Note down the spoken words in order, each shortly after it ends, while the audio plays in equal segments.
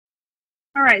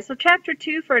All right, so Chapter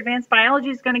 2 for Advanced Biology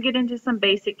is going to get into some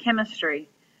basic chemistry.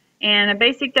 And a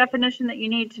basic definition that you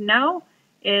need to know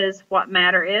is what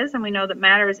matter is. And we know that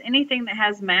matter is anything that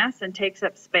has mass and takes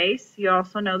up space. You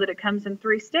also know that it comes in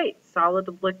three states: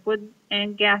 solid, liquid,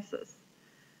 and gaseous.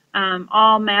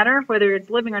 All matter, whether it's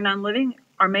living or non-living,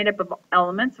 are made up of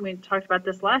elements. And we talked about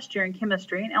this last year in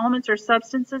chemistry. And elements are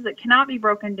substances that cannot be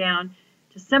broken down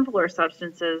to simpler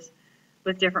substances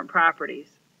with different properties.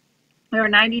 There are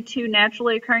 92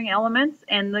 naturally occurring elements,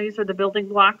 and these are the building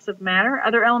blocks of matter.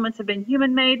 Other elements have been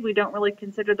human-made. We don't really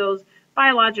consider those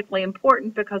biologically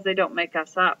important because they don't make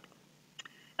us up.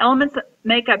 Elements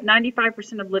make up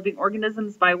 95% of living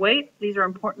organisms by weight. These are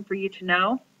important for you to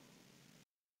know.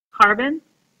 Carbon,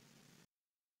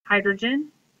 hydrogen,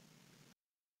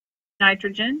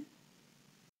 nitrogen,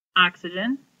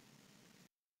 oxygen,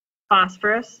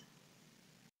 phosphorus,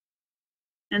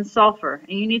 and sulfur.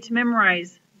 And you need to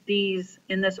memorize these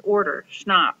in this order: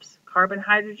 SNOPs, carbon,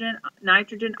 hydrogen,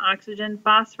 nitrogen, oxygen,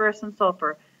 phosphorus, and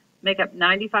sulfur make up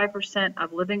 95%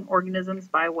 of living organisms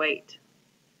by weight.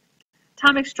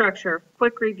 Atomic structure,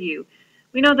 quick review.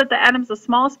 We know that the atom is the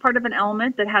smallest part of an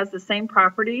element that has the same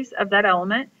properties of that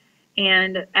element,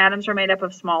 and atoms are made up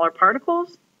of smaller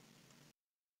particles,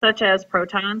 such as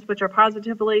protons, which are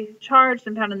positively charged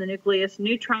and found in the nucleus.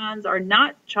 Neutrons are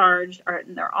not charged,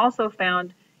 and they're also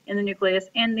found in the nucleus,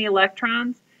 and the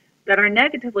electrons that are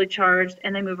negatively charged,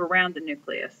 and they move around the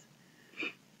nucleus.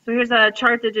 So here's a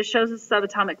chart that just shows us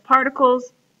subatomic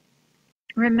particles.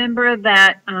 Remember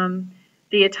that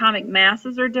the atomic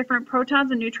masses are different.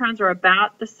 Protons and neutrons are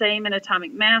about the same in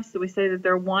atomic mass, so we say that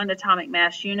they're one atomic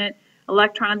mass unit.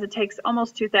 Electrons, it takes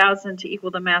almost 2,000 to equal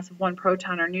the mass of one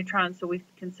proton or neutron, so we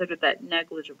consider that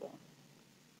negligible.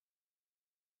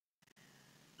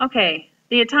 Okay,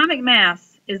 the atomic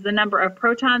mass is the number of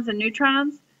protons and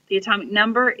neutrons. The atomic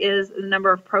number is the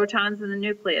number of protons in the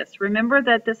nucleus. Remember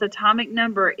that this atomic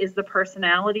number is the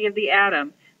personality of the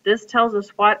atom. This tells us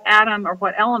what atom, or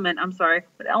what element, what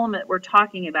element we're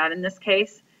talking about. In this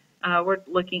case, we're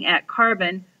looking at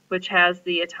carbon, which has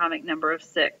the atomic number of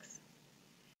 6.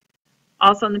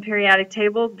 Also in the periodic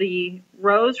table, the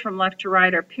rows from left to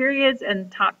right are periods,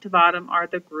 and top to bottom are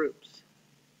the groups.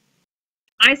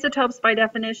 Isotopes, by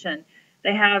definition,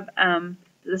 they have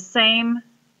the same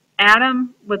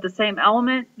atom with the same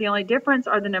element. The only difference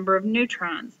are the number of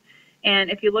neutrons. And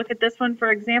if you look at this one,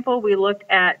 for example, we look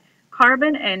at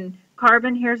carbon, and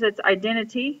carbon, here's its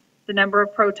identity, the number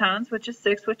of protons, which is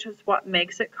 6, which is what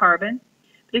makes it carbon.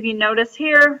 But if you notice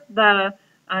here, the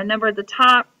number at the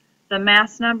top, the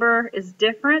mass number is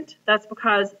different. That's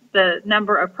because the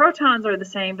number of protons are the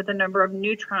same, but the number of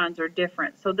neutrons are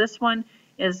different. So this one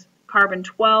is carbon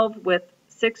 12 with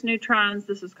 6 neutrons.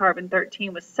 This is carbon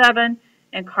 13 with 7,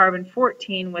 and carbon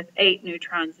 14 with 8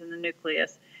 neutrons in the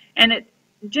nucleus. And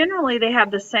generally they have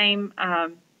the same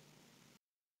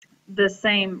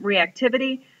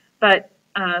reactivity, but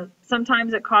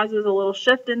sometimes it causes a little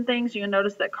shift in things. You'll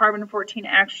notice that carbon 14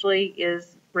 actually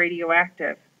is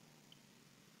radioactive.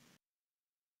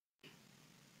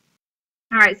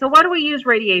 All right, so what do we use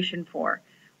radiation for?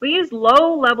 We use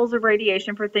low levels of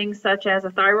radiation for things such as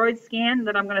a thyroid scan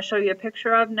that I'm going to show you a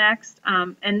picture of next.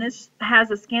 And this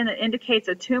has a scan that indicates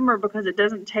a tumor because it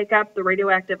doesn't take up the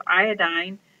radioactive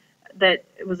iodine that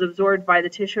was absorbed by the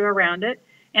tissue around it.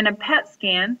 And a PET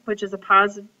scan, which is a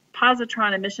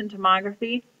positron emission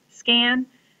tomography scan.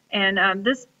 And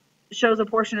this shows a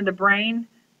portion of the brain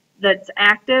that's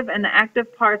active, and the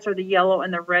active parts are the yellow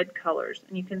and the red colors.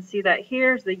 And you can see that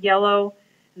here's the yellow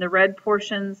and the red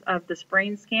portions of this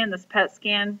brain scan, this PET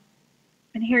scan.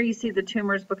 And here you see the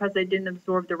tumors because they didn't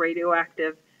absorb the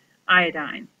radioactive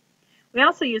iodine. We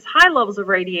also use high levels of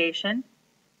radiation.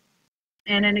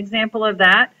 And an example of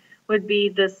that would be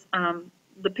this,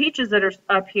 the peaches that are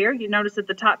up here. You notice that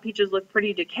the top peaches look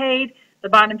pretty decayed. The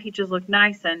bottom peaches look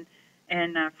nice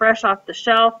and fresh off the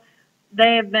shelf.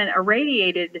 They have been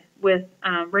irradiated with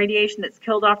radiation that's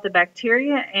killed off the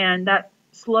bacteria, and that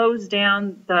slows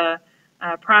down the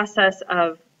process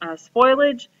of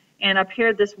spoilage. And up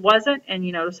here this wasn't, and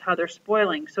you notice how they're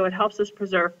spoiling. So it helps us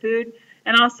preserve food.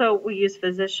 And also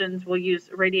physicians will use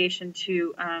radiation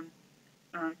to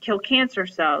kill cancer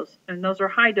cells, and those are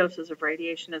high doses of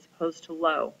radiation as opposed to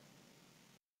low.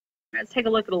 Let's take a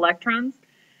look at electrons.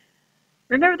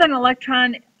 Remember that an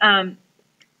electron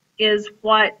is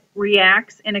what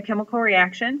reacts in a chemical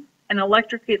reaction. An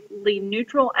electrically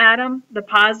neutral atom, the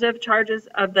positive charges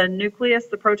of the nucleus,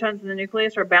 the protons in the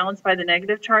nucleus, are balanced by the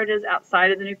negative charges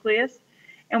outside of the nucleus.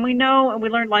 And we know, and we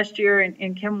learned last year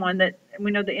in Chem 1, that we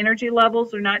know the energy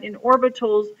levels are not in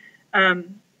orbitals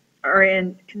or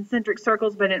in concentric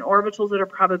circles, but in orbitals that are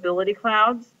probability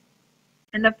clouds.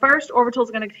 And the first orbital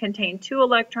is going to contain 2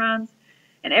 electrons,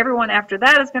 and everyone after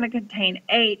that is going to contain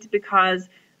 8 because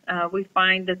we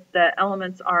find that the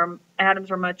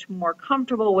atoms are much more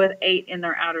comfortable with 8 in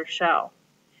their outer shell.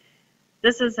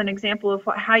 This is an example of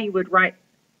how you would write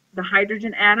the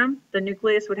hydrogen atom. The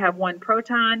nucleus would have 1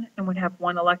 proton and would have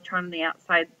 1 electron on the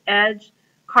outside edge.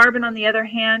 Carbon, on the other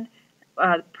hand,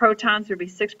 protons would be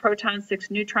 6 protons, 6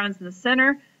 neutrons in the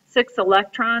center, 6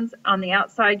 electrons on the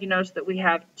outside. You notice that we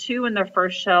have 2 in the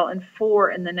first shell and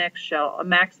 4 in the next shell, a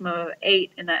maximum of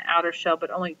 8 in the outer shell,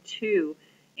 but only 2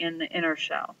 in the inner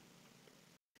shell.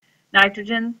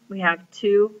 Nitrogen, we have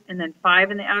 2 and then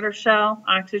 5 in the outer shell.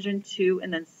 Oxygen, 2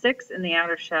 and then 6 in the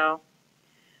outer shell.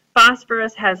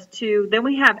 Phosphorus has 2. Then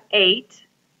we have 8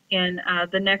 in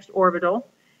the next orbital.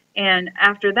 And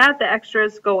after that, the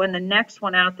extras go in the next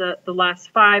one out. The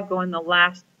last 5 go in the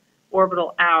last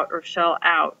orbital out or shell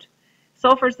out.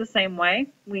 Sulfur is the same way.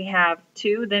 We have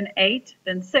 2, then 8,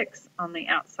 then 6 on the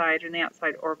outside in the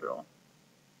outside orbital.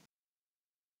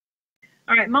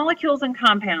 All right, molecules and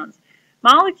compounds.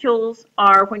 Molecules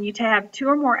are when you have 2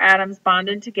 or more atoms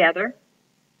bonded together,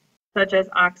 such as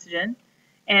oxygen,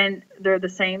 and they're the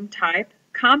same type.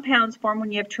 Compounds form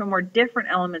when you have 2 or more different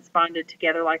elements bonded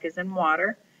together, like as in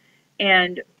water.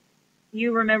 And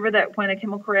you remember that when a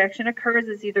chemical reaction occurs,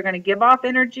 it's either going to give off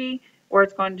energy or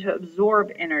it's going to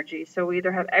absorb energy. So we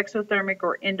either have exothermic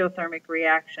or endothermic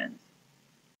reactions.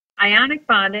 Ionic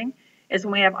bonding is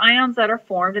when we have ions that are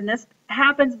formed, and this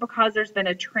happens because there's been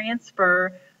a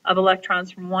transfer of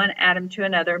electrons from one atom to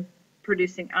another,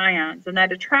 producing ions, and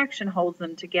that attraction holds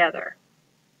them together.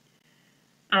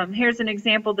 Here's an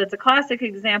example that's a classic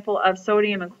example of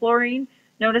sodium and chlorine.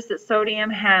 Notice that sodium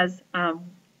has,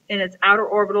 in its outer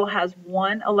orbital, has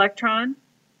 1 electron,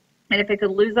 and if it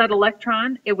could lose that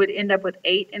electron, it would end up with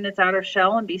 8 in its outer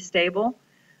shell and be stable.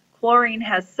 Chlorine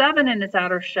has 7 in its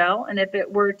outer shell, and if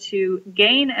it were to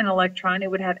gain an electron, it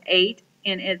would have 8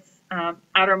 in its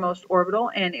outermost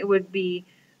orbital, and it would be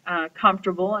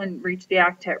comfortable and reach the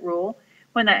octet rule.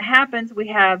 When that happens, we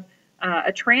have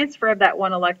a transfer of that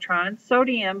 1 electron.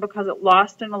 Sodium, because it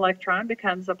lost an electron,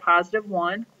 becomes a positive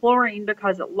 1. Chlorine,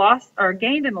 because it lost or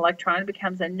gained an electron,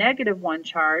 becomes a negative 1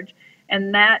 charge,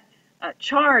 and that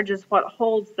charge is what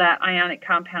holds that ionic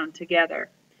compound together.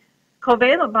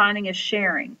 Covalent bonding is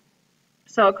sharing.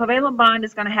 So a covalent bond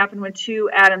is going to happen when 2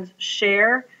 atoms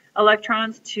share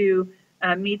electrons to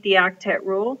meet the octet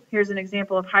rule. Here's an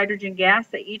example of hydrogen gas.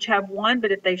 They each have 1,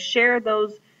 but if they share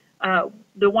those,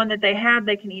 the one that they have,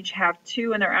 they can each have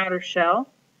 2 in their outer shell,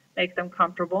 make them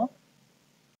comfortable.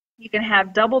 You can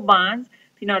have double bonds.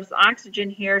 If you notice, oxygen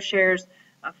here shares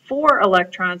 4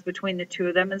 electrons between the 2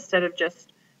 of them instead of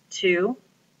just 2,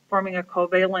 forming a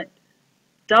covalent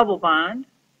double bond.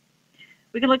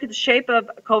 We can look at the shape of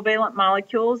covalent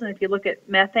molecules, and if you look at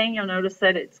methane, you'll notice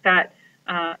that it's got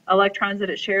electrons that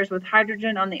it shares with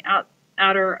hydrogen on the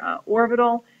outer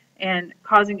orbital, and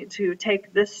causing it to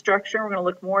take this structure. We're going to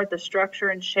look more at the structure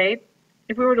and shape.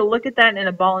 If we were to look at that in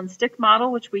a ball and stick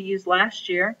model, which we used last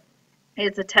year,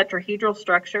 it's a tetrahedral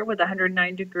structure with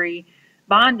 109-degree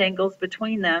bond angles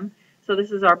between them. So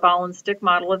this is our ball and stick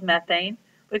model of methane.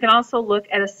 We can also look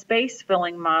at a space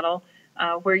filling model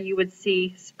where you would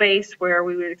see space where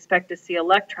we would expect to see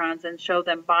electrons and show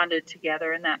them bonded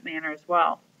together in that manner as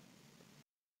well.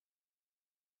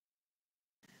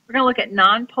 We're going to look at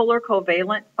nonpolar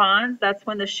covalent bonds. That's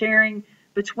when the sharing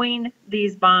between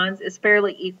these bonds is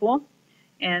fairly equal.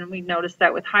 And we noticed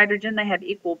that with hydrogen, they have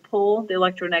equal pull. The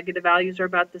electronegative values are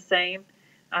about the same.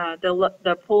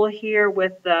 The pull here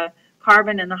with the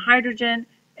carbon and the hydrogen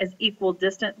is equal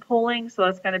distant pulling, so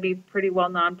that's going to be pretty well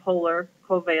nonpolar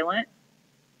covalent.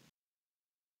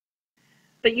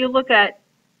 But you look at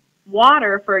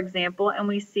water, for example, and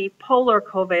we see polar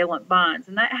covalent bonds,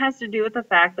 and that has to do with the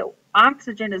fact that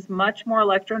oxygen is much more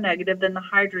electronegative than the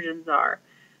hydrogens are.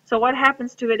 So what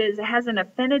happens to it is it has an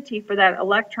affinity for that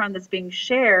electron that's being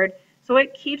shared, so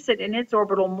it keeps it in its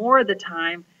orbital more of the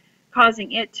time,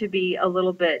 causing it to be a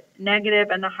little bit negative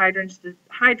and the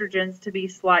hydrogens to be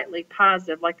slightly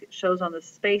positive, like it shows on the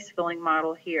space filling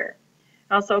model here.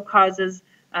 It also causes,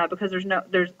 because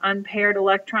there's unpaired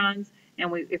electrons,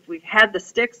 and if we had the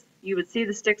sticks, you would see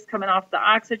the sticks coming off the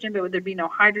oxygen, but there'd be no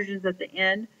hydrogens at the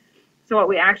end. So what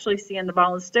we actually see in the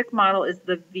ball and stick model is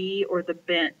the V or the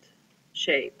bent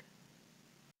shape.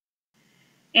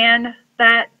 And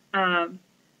that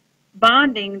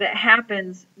bonding that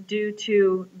happens due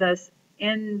to this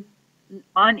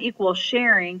unequal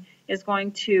sharing is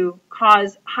going to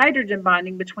cause hydrogen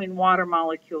bonding between water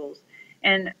molecules.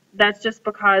 And that's just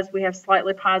because we have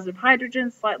slightly positive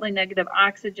hydrogens, slightly negative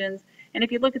oxygens. And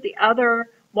if you look at the other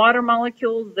Water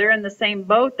molecules, they're in the same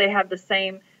boat. They have the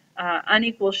same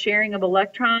unequal sharing of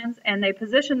electrons, and they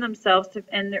position themselves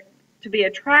to be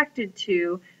attracted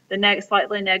to the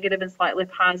slightly negative and slightly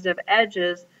positive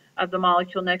edges of the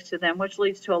molecule next to them, which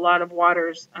leads to a lot of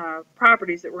water's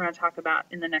properties that we're going to talk about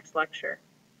in the next lecture.